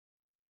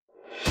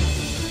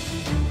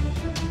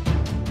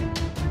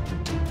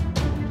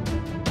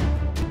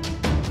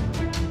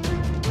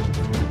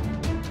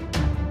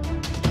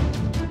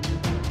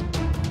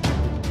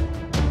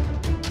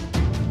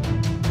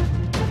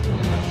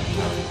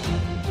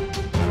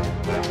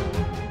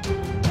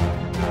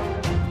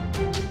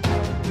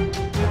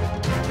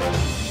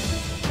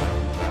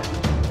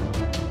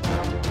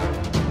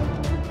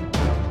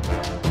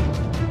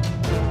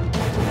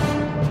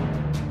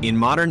In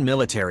modern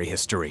military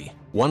history,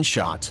 one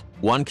shot,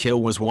 one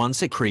kill was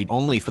once a creed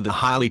only for the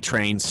highly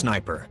trained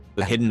sniper,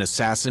 the hidden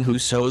assassin who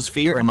sows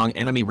fear among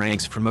enemy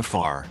ranks from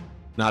afar.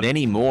 Not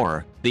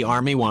anymore. The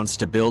Army wants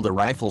to build a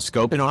rifle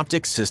scope and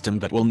optics system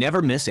that will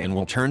never miss and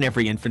will turn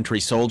every infantry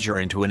soldier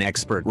into an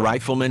expert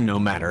rifleman no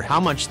matter how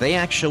much they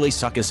actually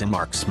suck as a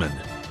marksman.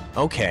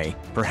 Okay,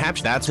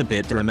 perhaps that's a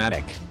bit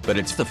dramatic, but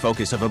it's the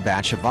focus of a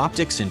batch of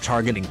optics and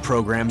targeting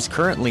programs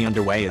currently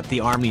underway at the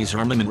Army's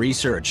Armament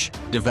Research,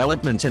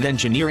 Development and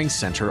Engineering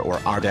Center or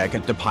ARDEC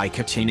at the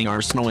Picatinny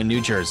Arsenal in New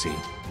Jersey.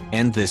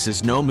 And this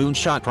is no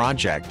moonshot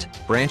project.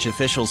 Branch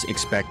officials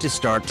expect to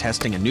start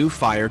testing a new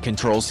fire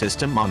control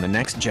system on the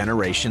next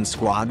generation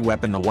squad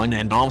weapon, the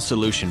one-and-all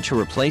solution to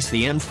replace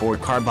the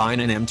M4 carbine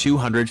and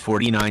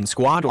M249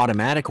 Squad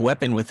Automatic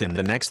Weapon within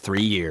the next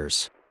 3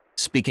 years.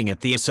 Speaking at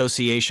the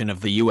Association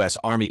of the U.S.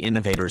 Army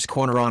Innovators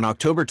Corner on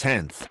October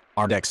 10th,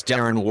 ARDEC's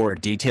Darren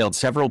Ward detailed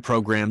several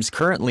programs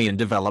currently in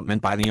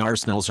development by the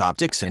Arsenal's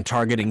Optics and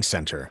Targeting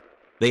Center.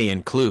 They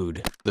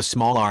include the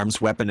Small Arms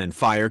Weapon and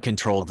Fire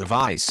Control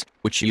Device,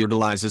 which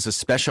utilizes a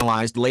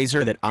specialized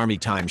laser that Army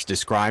Times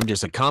described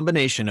as a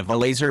combination of a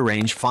laser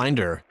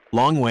rangefinder,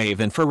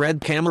 long-wave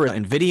infrared camera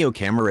and video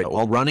camera,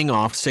 all running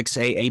off 6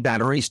 AA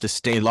batteries to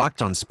stay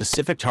locked on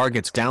specific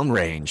targets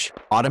downrange,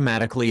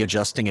 automatically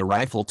adjusting a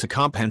rifle to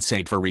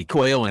compensate for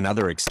recoil and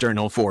other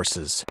external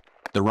forces.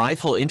 The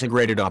rifle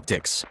integrated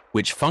optics,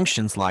 which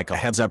functions like a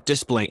heads-up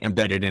display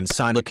embedded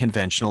inside a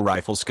conventional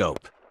rifle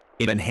scope.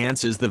 It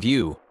enhances the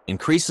view,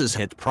 increases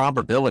hit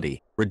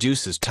probability,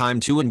 reduces time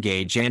to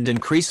engage and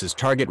increases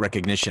target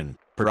recognition,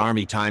 per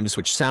Army Times,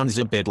 which sounds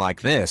a bit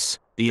like this.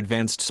 The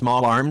Advanced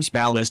Small Arms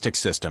Ballistic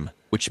System,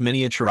 which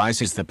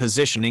miniaturizes the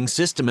positioning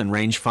system and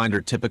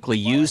rangefinder typically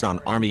used on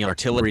Army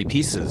artillery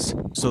pieces,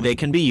 so they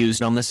can be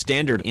used on the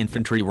standard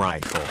infantry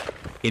rifle.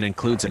 It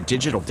includes a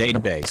digital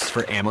database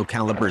for ammo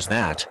calibers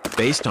that,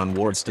 based on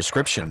Ward's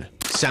description,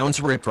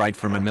 sounds ripped right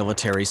from a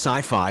military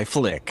sci-fi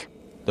flick.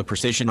 The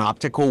Precision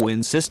Optical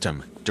Wind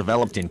System,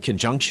 developed in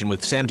conjunction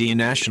with Sandia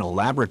National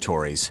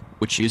Laboratories,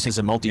 which uses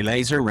a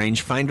multi-laser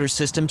rangefinder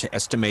system to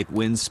estimate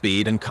wind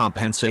speed and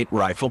compensate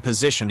rifle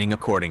positioning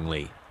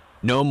accordingly.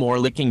 No more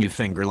licking your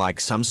finger like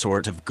some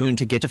sort of goon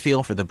to get a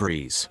feel for the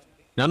breeze.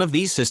 None of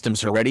these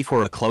systems are ready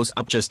for a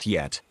close-up just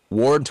yet.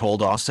 Ward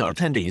told OSA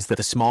attendees that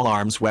the Small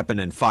Arms Weapon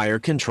and Fire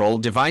Control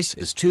Device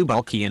is too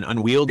bulky and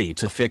unwieldy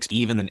to fix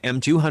even an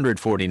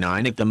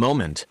M249 at the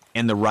moment,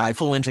 and the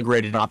rifle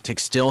integrated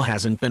optics still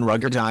hasn't been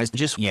ruggedized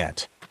just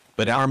yet.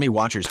 But Army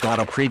watchers got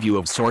a preview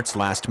of sorts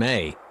last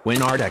May, when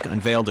ARDEC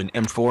unveiled an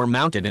M4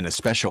 mounted in a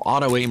special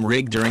auto-aim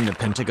rig during the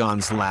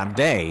Pentagon's Lab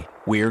Day.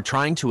 We're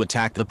trying to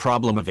attack the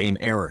problem of aim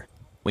error.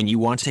 When you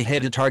want to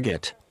hit a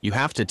target, you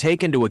have to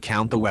take into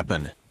account the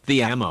weapon,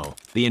 the ammo,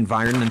 the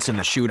environments and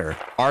the shooter,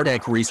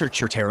 ARDEC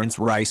researcher Terrence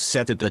Rice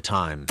said at the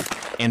time.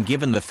 And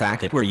given the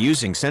fact that we're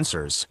using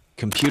sensors,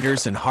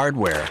 computers and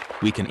hardware,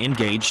 we can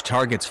engage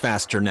targets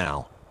faster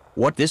now.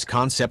 What this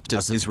concept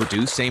does is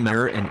reduce aim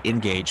error and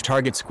engage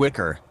targets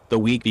quicker. The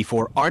week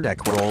before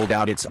ARDEC rolled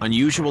out its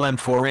unusual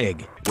M4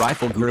 rig,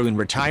 rifle guru and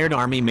retired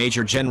Army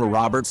Major General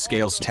Robert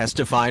Scales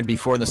testified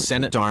before the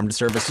Senate Armed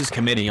Services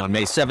Committee on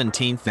May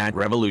 17 that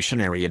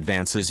revolutionary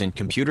advances in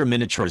computer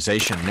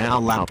miniaturization now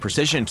allow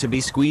precision to be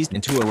squeezed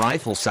into a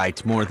rifle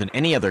sight more than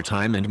any other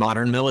time in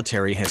modern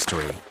military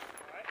history.